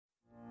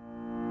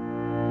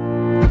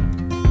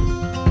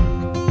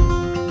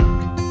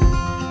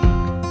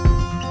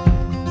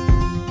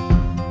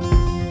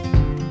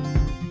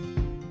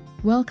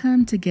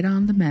Welcome to Get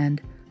On the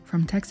Mend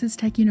from Texas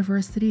Tech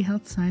University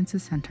Health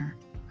Sciences Center.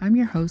 I'm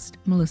your host,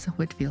 Melissa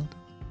Whitfield.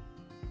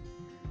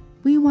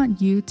 We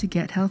want you to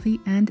get healthy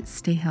and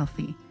stay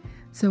healthy.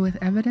 So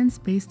with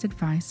evidence-based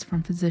advice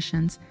from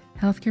physicians,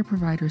 healthcare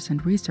providers,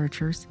 and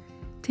researchers,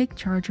 take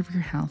charge of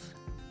your health.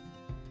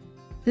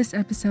 This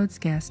episode's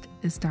guest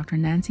is Dr.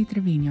 Nancy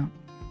Trevino,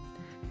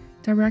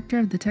 Director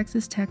of the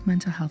Texas Tech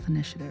Mental Health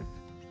Initiative.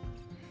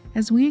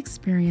 As we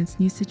experience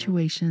new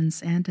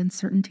situations and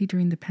uncertainty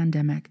during the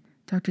pandemic,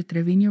 Dr.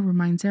 Trevino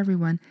reminds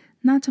everyone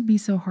not to be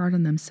so hard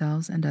on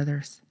themselves and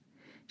others.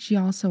 She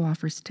also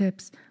offers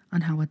tips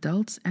on how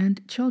adults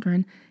and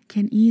children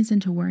can ease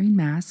into wearing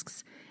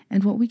masks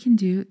and what we can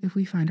do if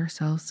we find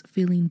ourselves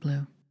feeling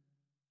blue.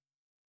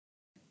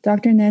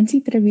 Dr. Nancy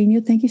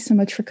Trevino, thank you so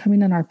much for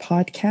coming on our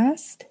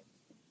podcast.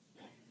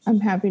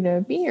 I'm happy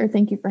to be here.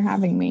 Thank you for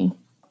having me.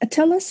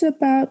 Tell us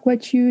about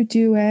what you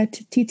do at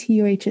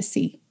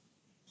TTUHSC.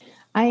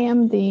 I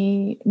am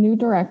the new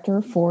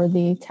director for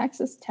the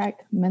Texas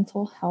Tech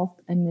Mental Health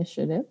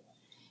Initiative,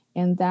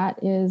 and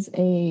that is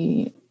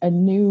a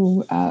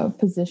new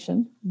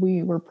position.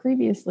 We were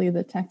previously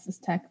the Texas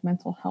Tech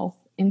Mental Health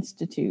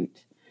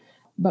Institute,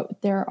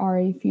 but there are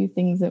a few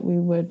things that we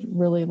would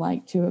really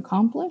like to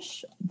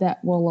accomplish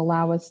that will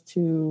allow us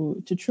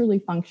to truly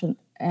function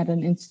at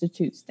an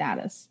institute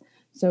status.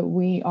 So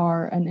we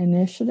are an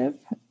initiative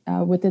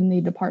within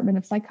the Department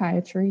of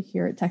Psychiatry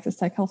here at Texas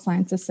Tech Health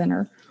Sciences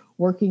Center,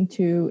 working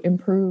to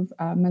improve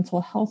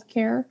mental health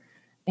care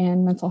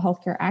and mental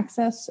health care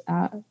access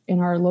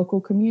in our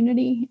local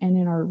community and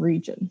in our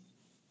region.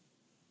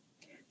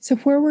 So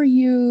where were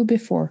you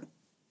before?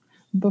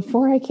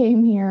 Before I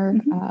came here,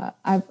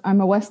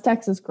 I'm a West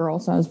Texas girl,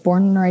 so I was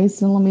born and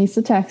raised in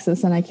Lamesa,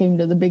 Texas, and I came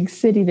to the big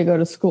city to go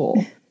to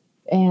school.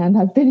 And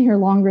I've been here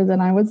longer than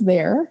I was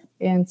there,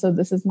 and so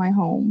this is my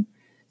home.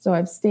 So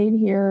I've stayed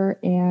here,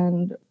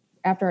 and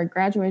after I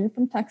graduated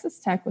from Texas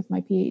Tech with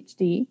my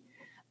PhD,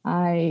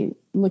 I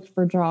looked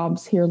for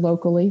jobs here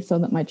locally so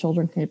that my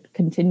children could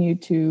continue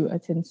to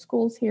attend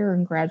schools here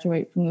and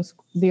graduate from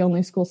the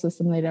only school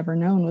system they'd ever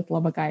known with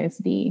Lubbock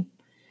ISD.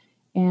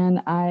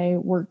 And I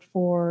worked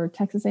for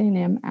Texas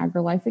A&M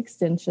AgriLife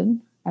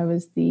Extension. I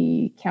was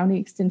the county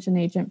extension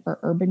agent for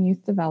urban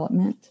youth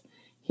development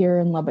here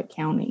in Lubbock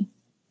County.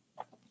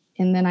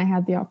 And then I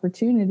had the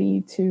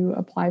opportunity to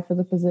apply for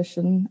the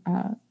position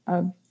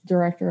of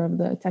director of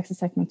the Texas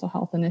Tech Mental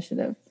Health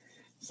Initiative.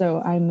 So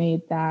I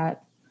made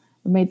that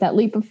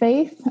leap of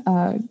faith.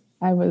 I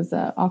was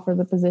offered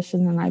the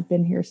position, and I've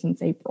been here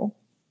since April.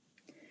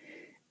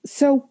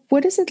 So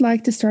what is it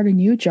like to start a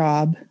new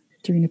job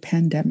during a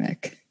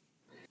pandemic?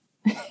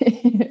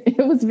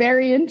 It was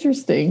very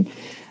interesting.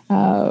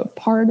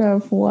 Part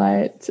of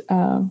what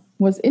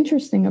was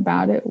interesting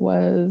about it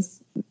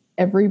was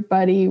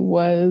everybody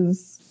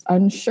was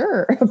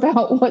unsure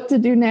about what to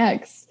do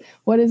next.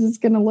 What is this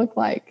going to look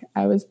like?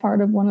 I was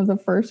part of one of the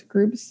first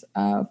groups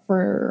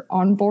for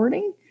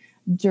onboarding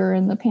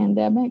during the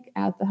pandemic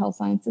at the Health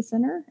Sciences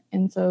Center.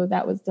 And so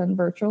that was done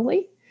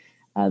virtually.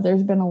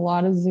 There's been a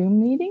lot of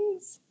Zoom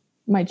meetings.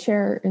 My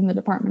chair in the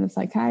Department of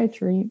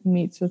Psychiatry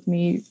meets with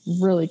me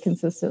really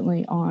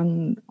consistently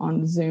on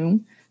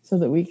Zoom so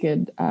that we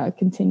could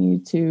continue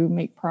to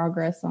make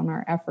progress on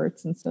our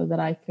efforts, and so that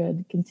I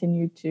could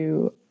continue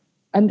to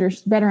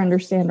better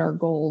understand our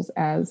goals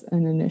as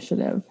an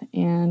initiative.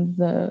 And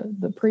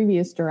the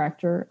previous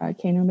director,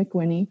 Kano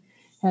McWinney,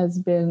 has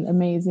been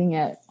amazing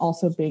at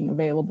also being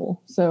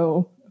available.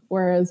 So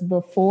whereas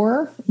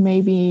before,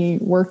 maybe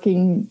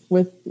working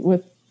with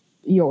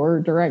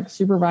your direct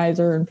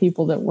supervisor and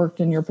people that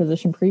worked in your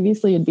position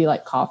previously, it'd be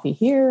like coffee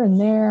here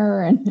and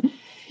there. And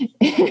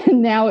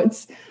now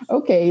it's,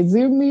 okay,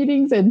 Zoom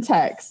meetings and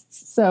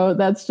texts. So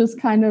that's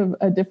just kind of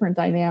a different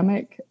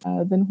dynamic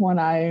than what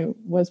I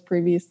was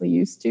previously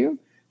used to.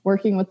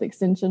 Working with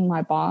Extension,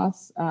 my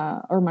boss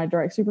or my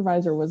direct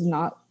supervisor was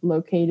not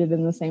located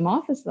in the same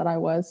office that I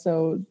was.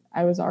 So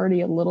I was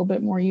already a little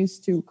bit more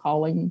used to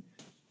calling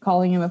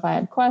him if I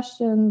had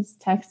questions,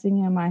 texting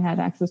him. I had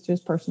access to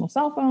his personal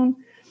cell phone.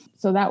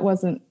 So that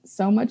wasn't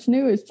so much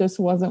new. It just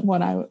wasn't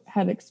what I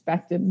had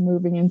expected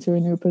moving into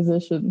a new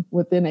position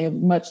within a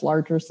much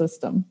larger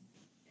system.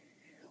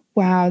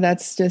 Wow,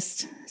 that's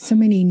just so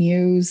many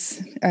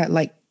news,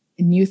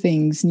 new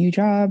things, new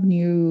job,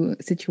 new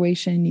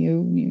situation,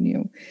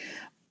 new.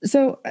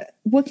 So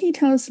what can you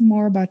tell us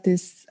more about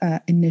this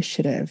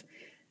initiative?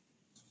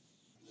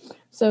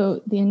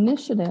 So the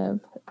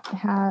initiative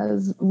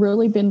has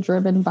really been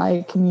driven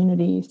by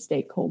community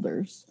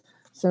stakeholders.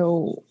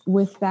 So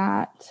with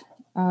that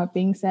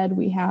being said,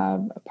 we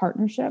have a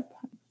partnership.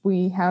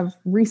 We have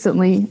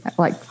recently,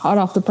 hot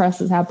off the press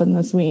has happened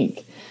this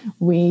week,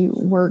 we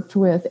worked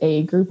with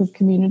a group of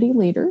community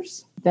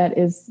leaders that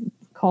is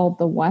called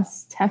the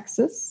West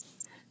Texas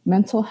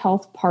Mental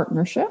Health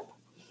Partnership.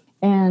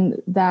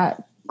 And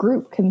that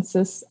group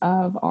consists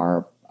of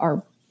our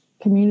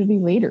community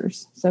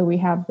leaders. So we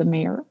have the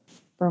mayor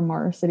from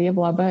our city of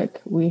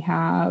Lubbock. We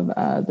have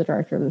the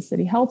director of the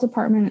city health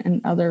department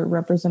and other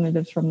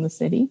representatives from the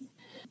city.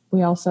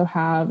 We also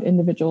have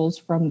individuals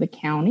from the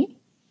county.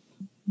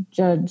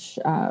 Judge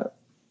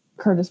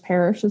Curtis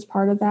Parrish is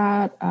part of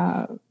that.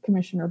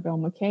 Commissioner Bill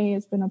McKay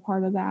has been a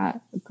part of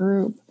that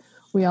group.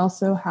 We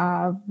also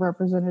have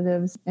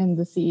representatives and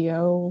the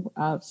CEO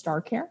of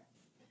StarCare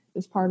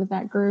is part of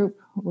that group.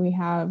 We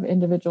have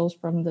individuals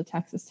from the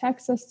Texas Tech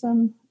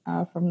system,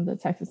 from the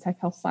Texas Tech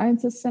Health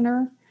Sciences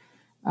Center,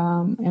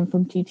 and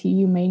from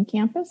TTU main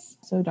campus.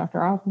 So Dr.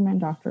 Opperman,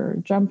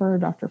 Dr. Jumper,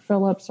 Dr.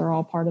 Phillips are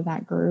all part of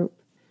that group.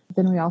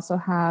 Then we also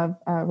have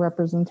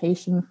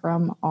representation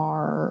from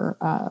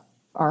our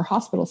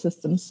hospital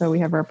systems. So we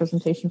have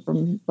representation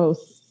from both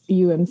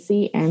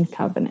UMC and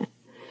Covenant.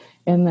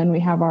 And then we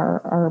have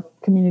our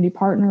community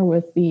partner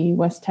with the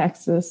West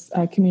Texas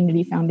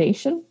Community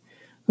Foundation,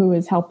 who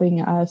is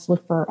helping us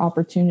look for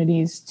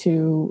opportunities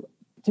to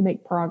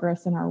make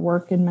progress in our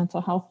work in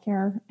mental health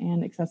care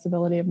and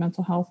accessibility of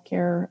mental health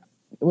care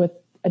with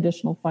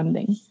additional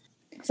funding.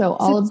 So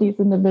all of these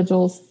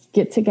individuals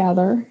get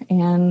together,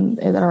 and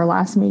at our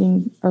last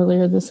meeting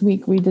earlier this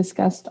week, we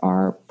discussed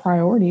our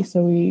priorities.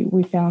 So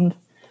we found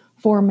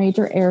 4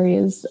 major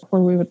areas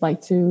where we would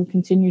like to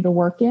continue to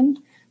work in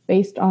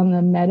based on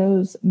the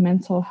Meadows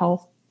mental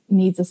health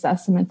needs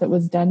assessment that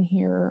was done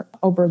here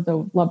over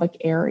the Lubbock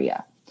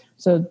area.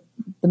 So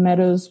the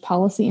Meadows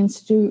Policy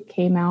Institute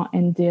came out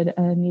and did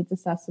a needs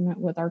assessment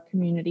with our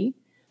community.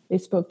 They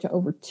spoke to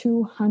over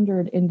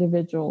 200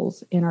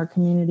 individuals in our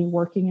community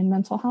working in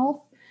mental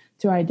health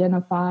to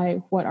identify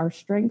what our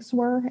strengths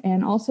were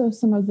and also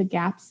some of the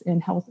gaps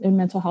in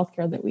mental health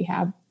care that we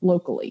have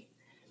locally.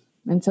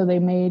 And so they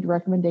made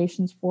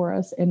recommendations for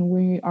us, and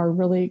we are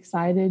really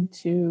excited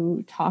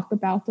to talk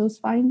about those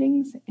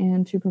findings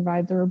and to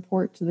provide the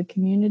report to the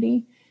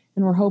community.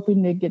 And we're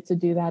hoping to get to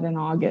do that in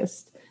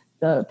August.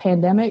 The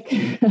pandemic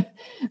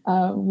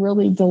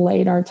really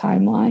delayed our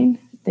timeline.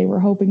 They were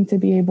hoping to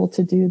be able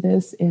to do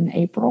this in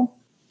April,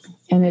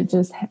 and it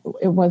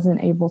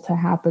wasn't able to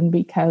happen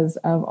because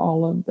of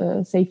all of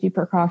the safety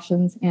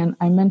precautions. And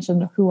I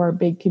mentioned who our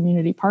big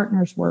community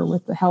partners were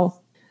with the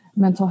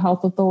Mental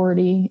Health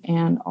Authority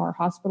and our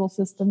hospital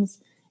systems.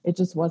 It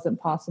just wasn't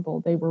possible.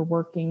 They were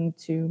working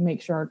to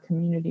make sure our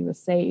community was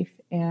safe.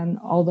 And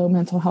although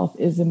mental health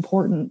is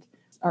important,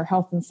 our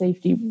health and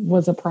safety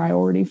was a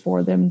priority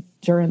for them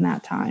during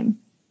that time.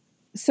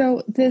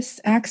 So this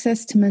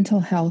access to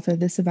mental health, or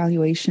this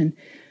evaluation,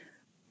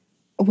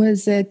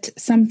 was it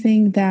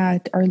something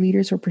that our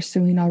leaders were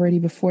pursuing already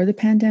before the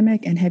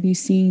pandemic? And have you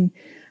seen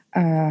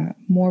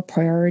more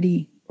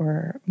priority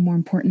or more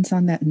importance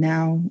on that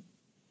now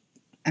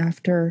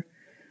after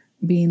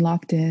being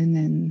locked in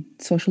and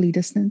socially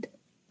distant?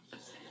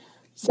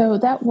 So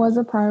that was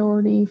a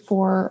priority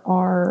for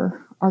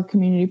our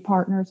community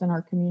partners and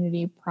our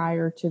community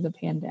prior to the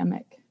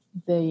pandemic.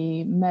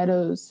 The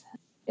Meadows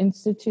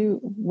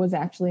Institute was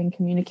actually in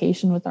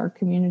communication with our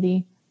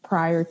community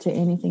prior to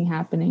anything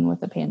happening with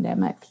the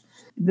pandemic.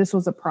 This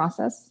was a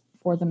process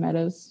for the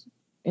Meadows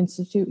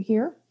Institute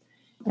here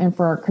and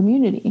for our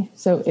community.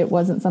 So it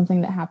wasn't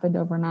something that happened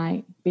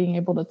overnight. Being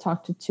able to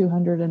talk to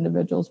 200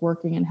 individuals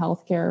working in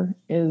healthcare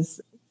is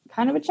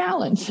kind of a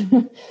challenge.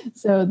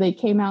 So they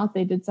came out,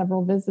 they did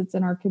several visits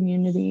in our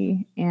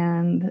community,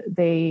 and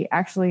they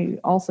actually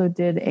also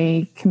did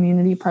a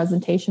community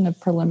presentation of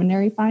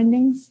preliminary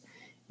findings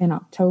in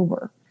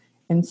October.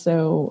 And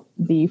so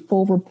the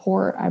full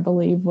report, I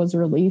believe, was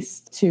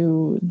released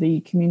to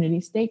the community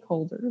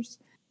stakeholders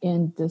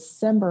in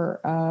December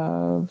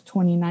of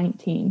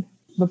 2019.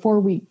 Before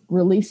we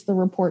released the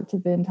report to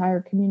the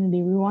entire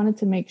community, we wanted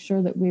to make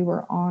sure that we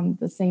were on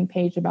the same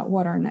page about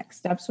what our next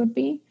steps would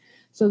be,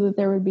 so that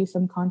there would be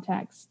some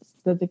context,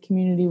 that the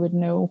community would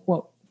know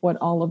what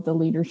all of the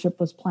leadership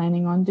was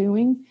planning on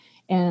doing,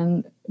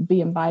 and be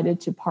invited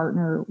to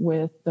partner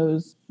with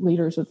those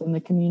leaders within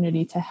the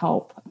community to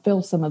help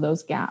fill some of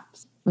those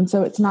gaps. And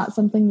so it's not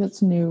something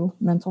that's new.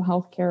 Mental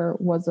health care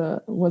was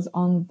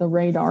on the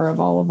radar of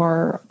all of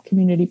our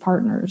community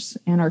partners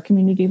and our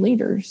community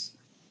leaders.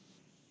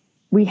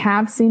 We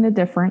have seen a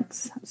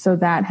difference, so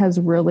that has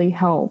really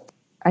helped,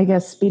 I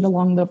guess, speed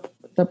along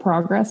the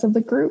progress of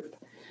the group.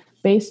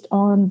 Based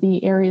on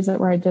the areas that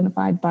were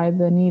identified by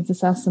the needs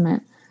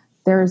assessment,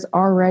 there's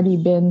already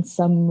been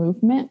some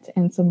movement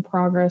and some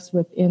progress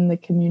within the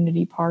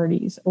community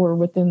parties or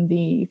within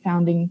the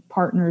founding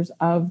partners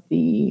of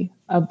the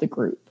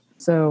group.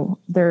 So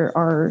there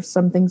are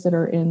some things that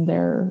are in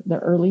the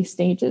early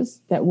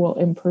stages that will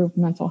improve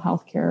mental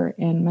health care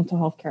and mental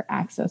health care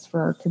access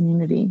for our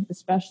community,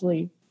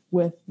 especially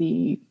with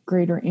the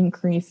greater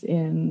increase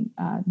in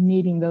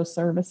needing those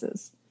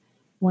services.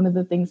 One of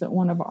the things that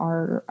one of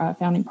our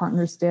founding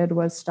partners did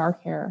was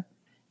StarCare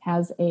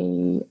has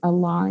a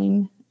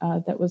line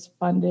that was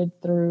funded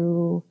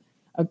through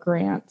a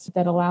grant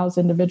that allows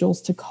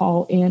individuals to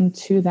call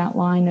into that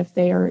line if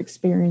they are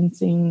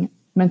experiencing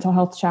mental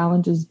health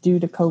challenges due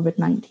to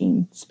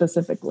COVID-19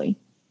 specifically.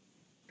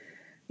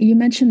 You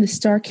mentioned the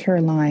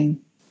StarCare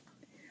line.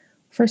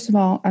 First of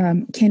all,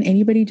 can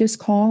anybody just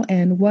call?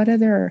 And what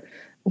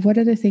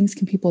other things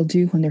can people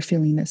do when they're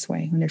feeling this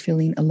way, when they're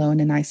feeling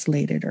alone and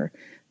isolated or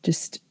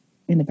just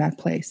in a bad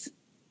place?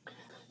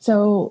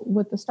 So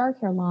with the Star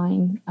Care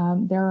line,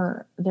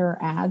 there are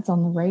ads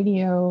on the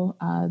radio.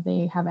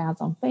 They have ads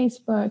on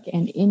Facebook,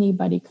 and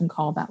anybody can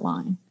call that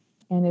line.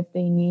 And if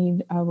they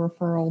need a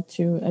referral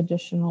to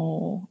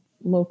additional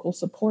local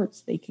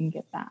supports, they can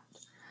get that.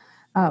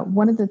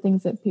 One of the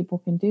things that people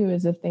can do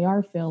is if they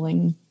are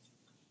feeling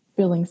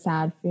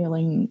sad,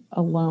 feeling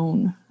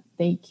alone,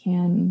 they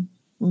can.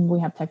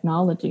 We have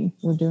technology.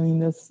 We're doing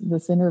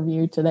this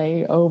interview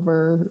today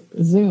over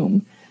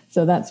Zoom.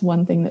 So that's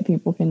one thing that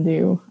people can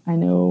do. I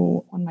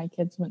know when my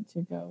kids went to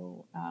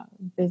go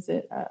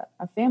visit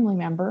a family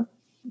member,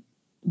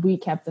 we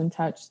kept in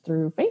touch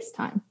through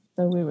FaceTime.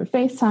 So we would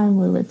FaceTime,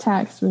 we would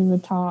text, we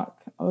would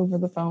talk over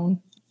the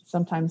phone.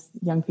 Sometimes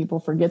young people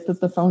forget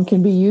that the phone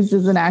can be used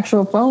as an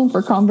actual phone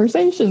for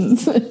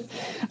conversations.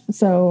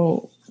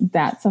 So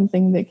that's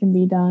something that can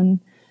be done.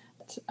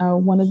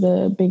 One of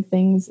the big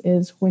things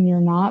is when you're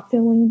not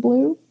feeling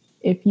blue,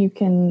 if you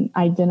can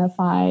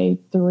identify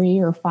 3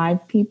 or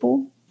 5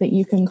 people that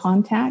you can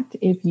contact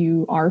if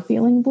you are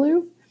feeling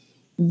blue,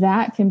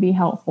 that can be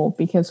helpful,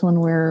 because when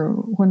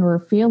we're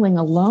feeling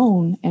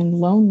alone and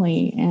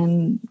lonely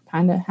and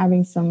kind of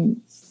having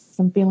some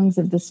feelings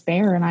of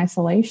despair and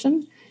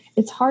isolation,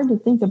 it's hard to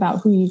think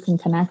about who you can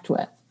connect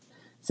with.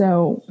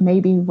 So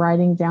maybe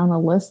writing down a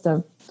list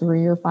of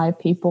 3 or 5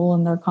 people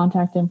and their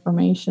contact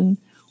information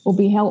will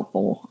be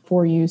helpful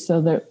for you,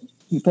 so that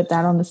you put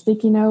that on the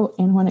sticky note.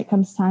 And when it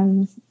comes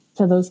time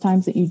to those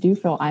times that you do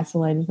feel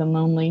isolated and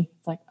lonely,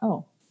 it's like,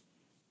 oh,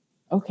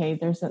 okay,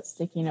 there's that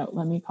sticky note.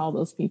 Let me call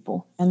those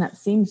people. And that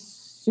seems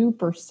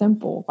super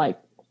simple. Like,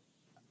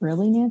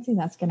 really, Nancy,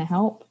 that's going to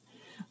help?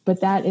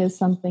 But that is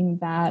something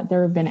that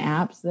there have been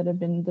apps that have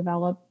been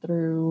developed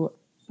through,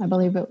 I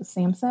believe it was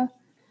SAMHSA,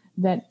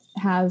 that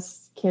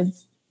has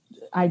kids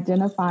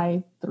identify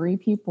 3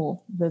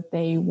 people that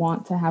they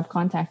want to have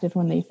contacted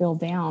when they feel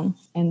down,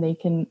 and they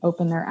can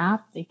open their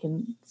app. They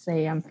can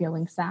say, I'm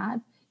feeling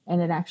sad.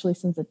 And it actually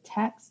sends a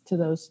text to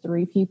those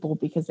 3 people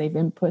because they've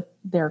input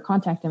their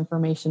contact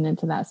information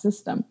into that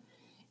system.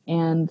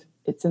 And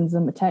it sends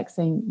them a text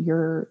saying,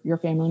 your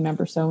family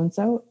member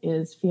so-and-so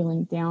is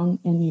feeling down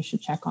and you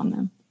should check on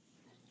them.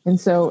 And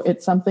so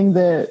it's something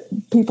that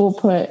people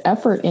put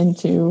effort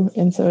into.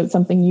 And so it's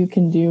something you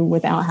can do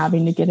without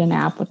having to get an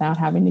app, without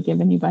having to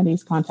give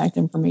anybody's contact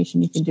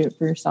information. You can do it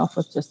for yourself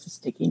with just a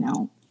sticky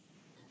note.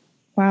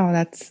 Wow,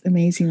 that's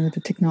amazing with the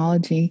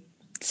technology.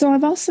 So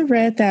I've also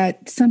read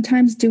that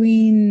sometimes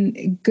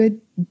doing good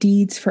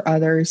deeds for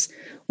others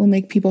will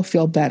make people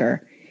feel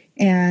better.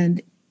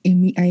 And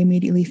I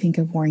immediately think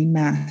of wearing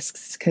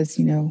masks because,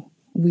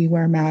 we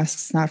wear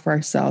masks not for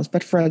ourselves,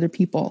 but for other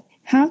people.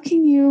 How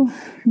can you,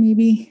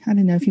 maybe, I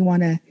don't know if you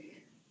want to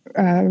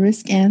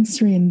risk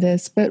answering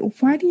this,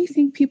 but why do you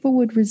think people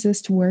would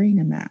resist wearing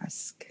a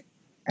mask?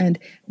 And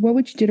what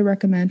would you do to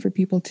recommend for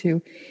people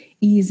to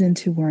ease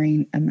into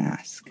wearing a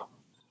mask?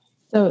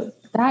 So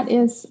that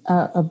is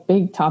a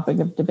big topic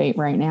of debate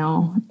right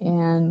now.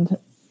 And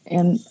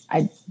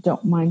I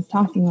don't mind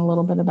talking a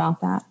little bit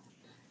about that.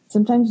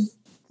 Sometimes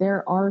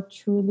there are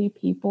truly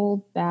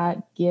people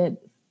that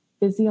get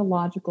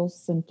physiological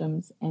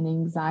symptoms and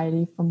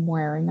anxiety from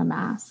wearing a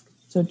mask.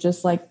 So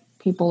just like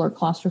people are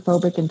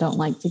claustrophobic and don't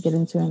like to get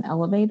into an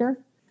elevator,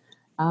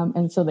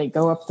 and so they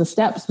go up the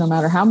steps no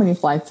matter how many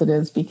flights it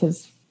is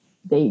because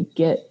they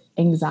get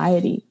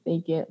anxiety. They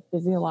get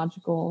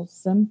physiological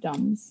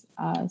symptoms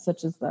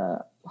such as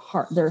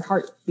their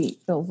heartbeat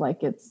feels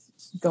like it's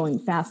going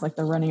fast, like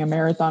they're running a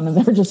marathon and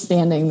they're just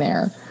standing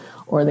there,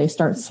 or they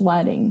start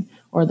sweating,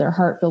 or their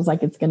heart feels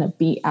like it's going to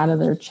beat out of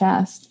their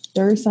chest.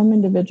 There are some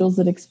individuals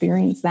that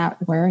experience that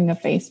wearing a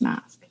face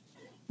mask.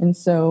 And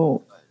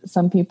so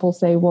some people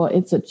say, well,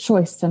 it's a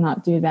choice to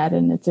not do that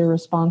and it's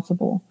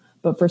irresponsible.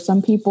 But for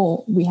some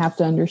people, we have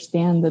to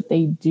understand that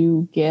they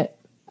do get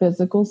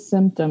physical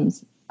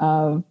symptoms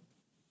of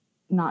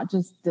not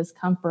just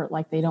discomfort,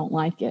 like they don't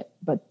like it,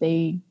 but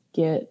they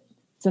get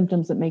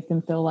symptoms that make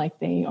them feel like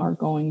they are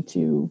going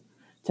to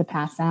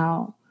pass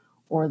out,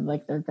 or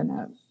like they're going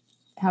to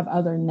have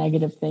other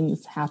negative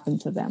things happen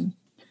to them.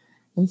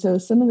 And so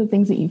some of the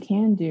things that you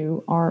can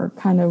do are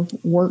kind of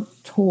work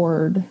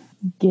toward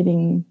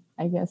getting,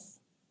 I guess,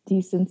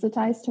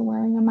 desensitized to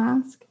wearing a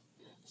mask.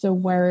 So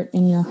wear it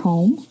in your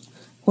home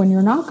when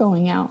you're not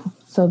going out,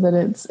 so that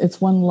it's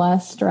one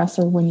less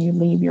stressor when you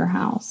leave your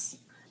house.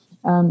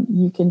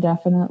 You can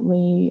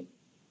definitely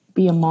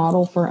be a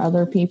model for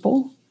other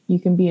people. You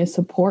can be a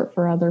support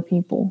for other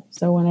people.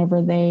 So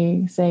whenever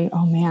they say,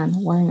 oh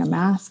man, wearing a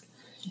mask,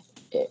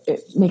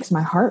 it makes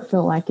my heart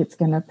feel like it's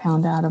going to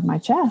pound out of my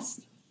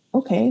chest.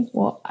 Okay,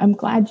 well, I'm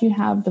glad you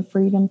have the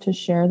freedom to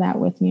share that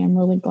with me. I'm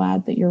really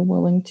glad that you're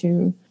willing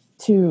to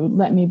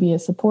let me be a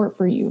support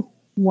for you.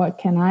 What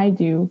can I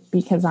do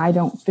because I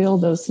don't feel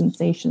those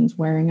sensations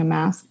wearing a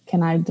mask?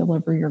 Can I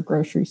deliver your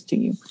groceries to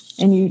you?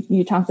 And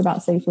you talked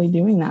about safely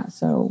doing that.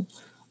 So,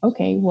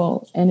 okay,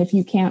 well, and if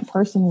you can't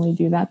personally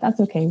do that, that's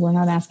okay. We're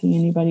not asking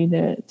anybody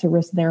to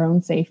risk their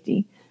own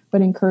safety,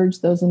 but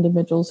encourage those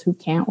individuals who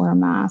can't wear a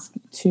mask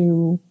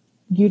to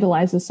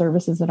utilize the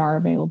services that are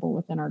available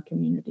within our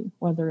community,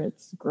 whether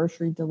it's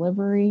grocery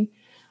delivery,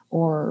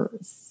 or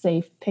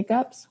safe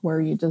pickups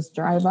where you just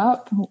drive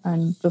up.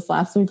 And this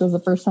last week was the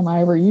first time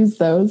I ever used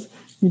those.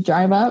 You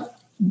drive up,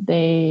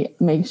 they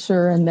make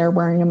sure, and they're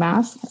wearing a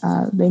mask.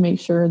 They make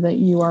sure that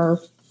you are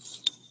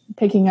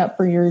picking up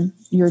for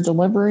your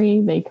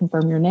delivery. They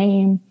confirm your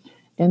name,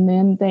 and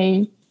then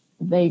they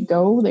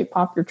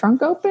pop your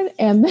trunk open,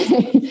 and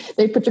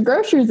they put your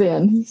groceries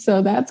in.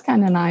 So that's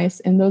kind of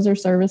nice. And those are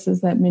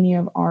services that many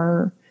of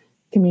our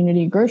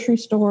community grocery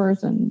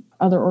stores and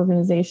other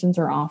organizations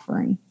are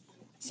offering.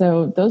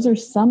 So those are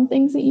some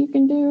things that you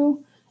can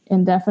do,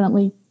 and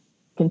definitely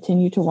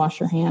continue to wash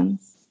your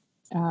hands.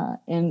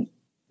 And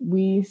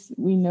we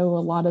know a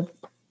lot of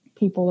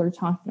people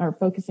are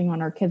focusing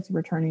on our kids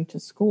returning to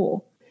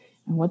school,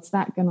 and what's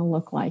that going to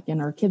look like?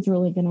 And are kids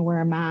really going to wear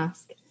a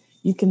mask?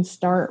 You can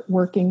start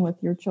working with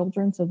your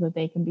children so that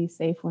they can be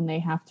safe when they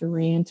have to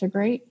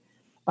reintegrate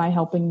by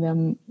helping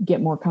them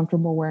get more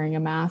comfortable wearing a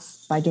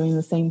mask, by doing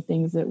the same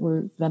things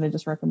that I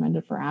just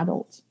recommended for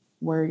adults.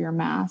 Wear your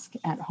mask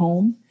at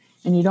home,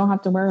 and you don't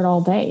have to wear it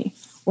all day.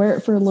 Wear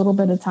it for a little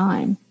bit of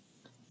time.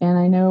 And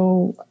I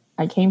know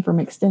I came from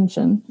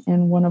Extension,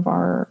 and one of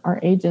our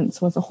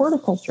agents was a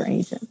horticulture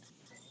agent.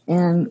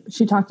 And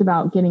she talked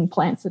about getting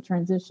plants to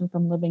transition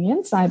from living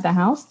inside the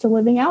house to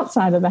living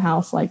outside of the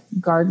house, like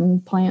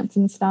garden plants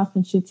and stuff.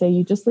 And she'd say,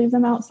 you just leave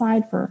them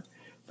outside for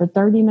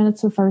 30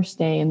 minutes the first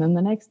day. And then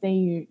the next day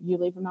you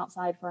leave them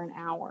outside for an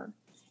hour.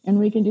 And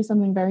we can do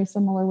something very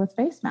similar with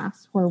face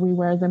masks, where we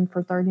wear them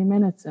for 30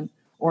 minutes.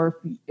 Or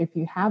if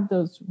you have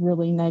those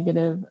really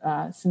negative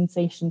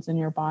sensations in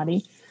your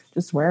body,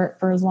 just wear it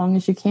for as long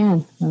as you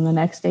can. And the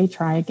next day,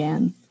 try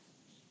again.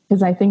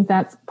 Because I think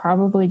that's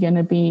probably going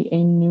to be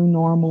a new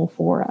normal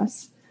for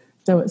us.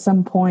 So at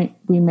some point,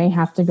 we may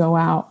have to go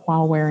out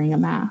while wearing a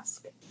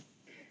mask.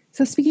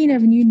 So speaking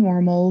of new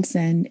normals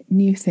and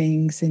new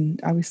things,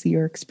 and obviously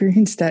you're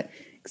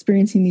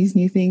experiencing these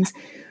new things,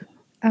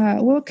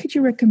 what could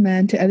you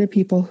recommend to other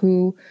people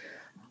who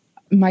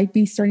might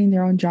be starting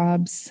their own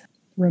jobs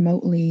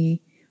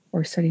remotely,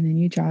 or starting a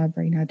new job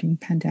right now during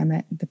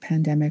the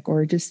pandemic,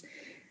 or just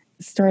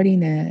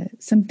starting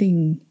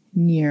something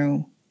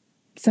new?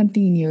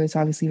 Something new is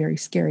obviously very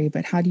scary,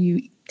 but how do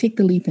you take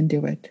the leap and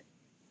do it?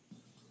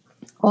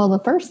 Well, the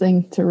first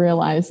thing to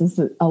realize is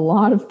that a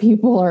lot of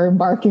people are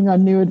embarking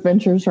on new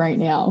adventures right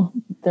now.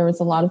 There was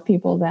a lot of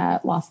people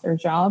that lost their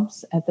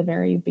jobs at the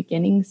very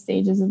beginning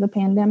stages of the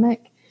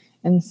pandemic.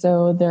 And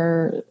so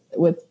they're,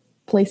 with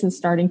places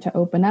starting to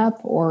open up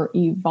or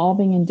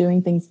evolving and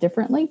doing things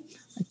differently,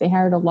 like they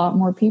hired a lot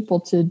more people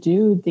to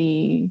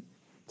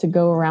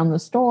go around the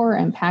store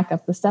and pack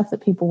up the stuff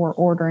that people were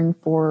ordering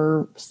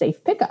for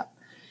safe pickup.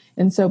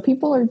 And so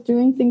people are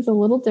doing things a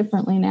little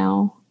differently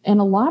now.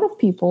 And a lot of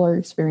people are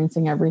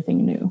experiencing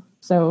everything new.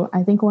 So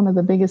I think one of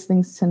the biggest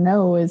things to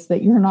know is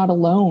that you're not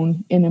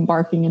alone in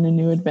embarking in a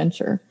new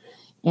adventure.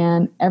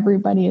 And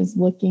everybody is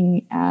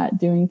looking at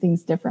doing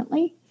things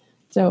differently.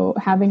 So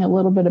having a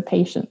little bit of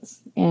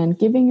patience and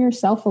giving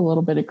yourself a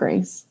little bit of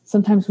grace.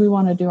 Sometimes we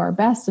want to do our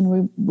best, and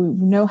we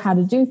know how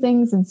to do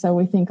things. And so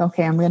we think,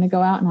 okay, I'm going to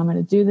go out and I'm going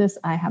to do this.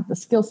 I have the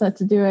skill set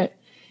to do it.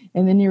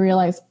 And then you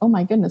realize, oh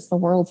my goodness, the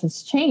world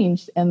has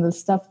changed. And the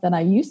stuff that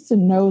I used to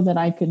know that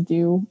I could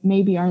do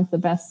maybe aren't the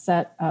best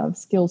set of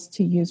skills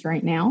to use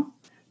right now.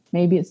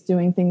 Maybe it's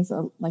doing things,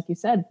 like you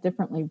said,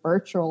 differently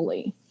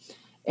virtually.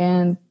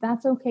 And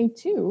that's okay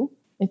too.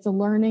 It's a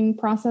learning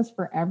process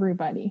for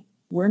everybody.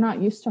 We're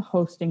not used to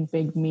hosting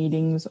big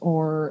meetings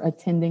or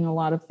attending a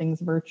lot of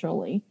things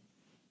virtually.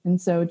 And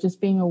so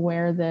just being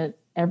aware that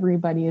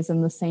everybody is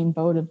in the same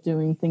boat of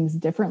doing things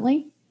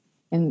differently.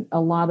 And a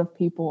lot of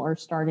people are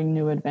starting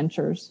new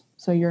adventures.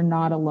 So you're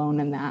not alone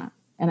in that.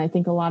 And I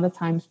think a lot of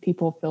times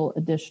people feel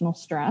additional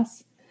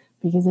stress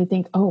because they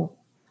think, oh,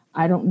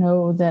 I don't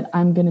know that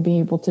I'm going to be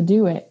able to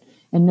do it.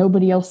 And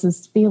nobody else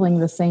is feeling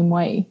the same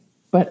way.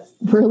 But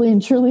really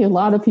and truly, a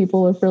lot of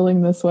people are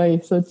feeling this way.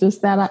 So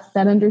just that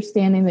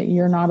understanding that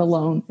you're not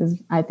alone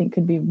is, I think,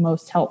 could be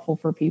most helpful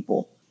for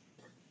people.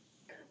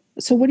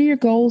 So what are your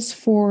goals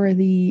for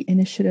the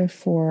initiative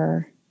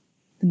for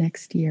the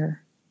next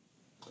year?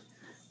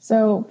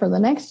 So for the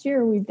next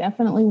year, we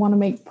definitely want to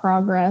make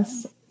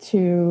progress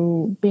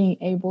to being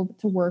able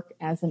to work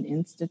as an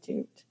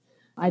institute.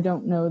 I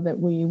don't know that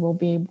we will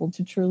be able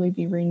to truly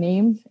be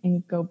renamed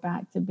and go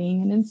back to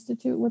being an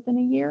institute within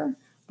a year,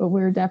 but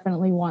we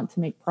definitely want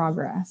to make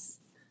progress.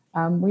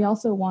 We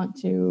also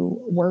want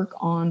to work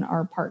on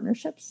our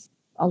partnerships.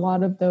 A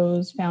lot of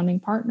those founding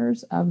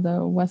partners of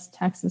the West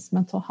Texas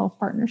Mental Health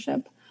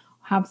Partnership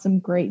have some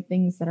great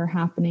things that are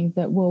happening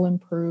that will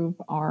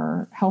improve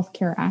our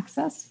healthcare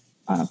access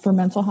for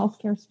mental health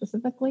care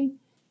specifically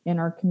in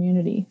our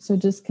community. So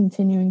just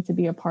continuing to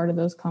be a part of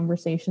those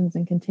conversations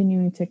and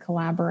continuing to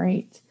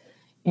collaborate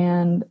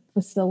and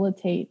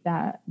facilitate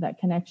that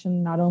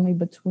connection, not only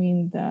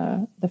between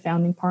the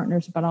founding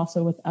partners, but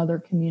also with other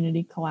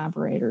community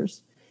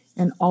collaborators.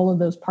 And all of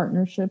those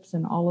partnerships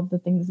and all of the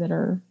things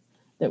that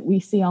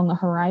we see on the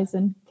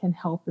horizon can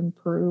help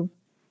improve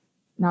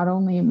not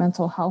only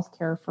mental health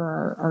care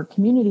for our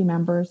community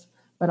members,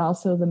 but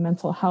also the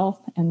mental health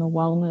and the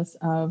wellness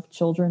of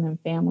children and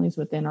families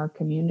within our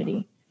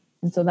community.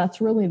 And so that's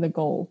really the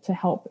goal, to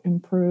help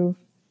improve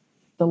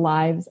the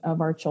lives of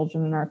our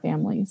children and our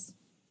families.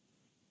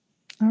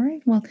 All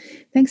right. Well,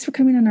 thanks for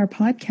coming on our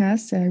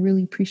podcast. I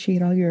really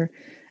appreciate all your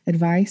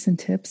advice and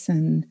tips,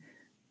 and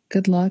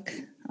good luck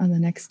on the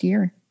next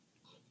year.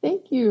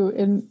 Thank you.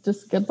 And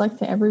just good luck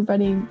to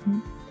everybody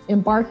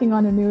embarking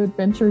on a new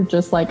adventure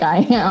just like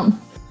I am.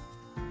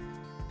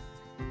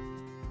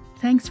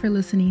 Thanks for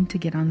listening to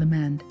Get on the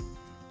Mend.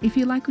 If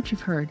you like what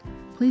you've heard,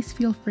 please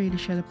feel free to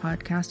share the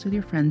podcast with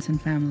your friends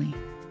and family.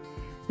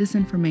 This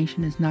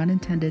information is not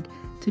intended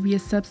to be a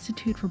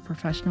substitute for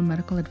professional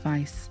medical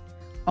advice.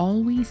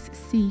 Always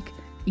seek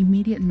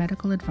immediate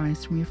medical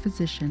advice from your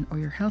physician or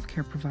your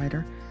healthcare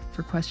provider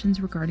for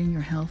questions regarding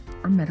your health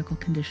or medical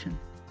condition.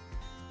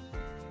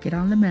 Get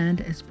on the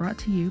Mend is brought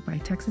to you by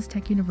Texas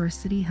Tech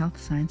University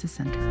Health Sciences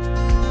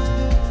Center.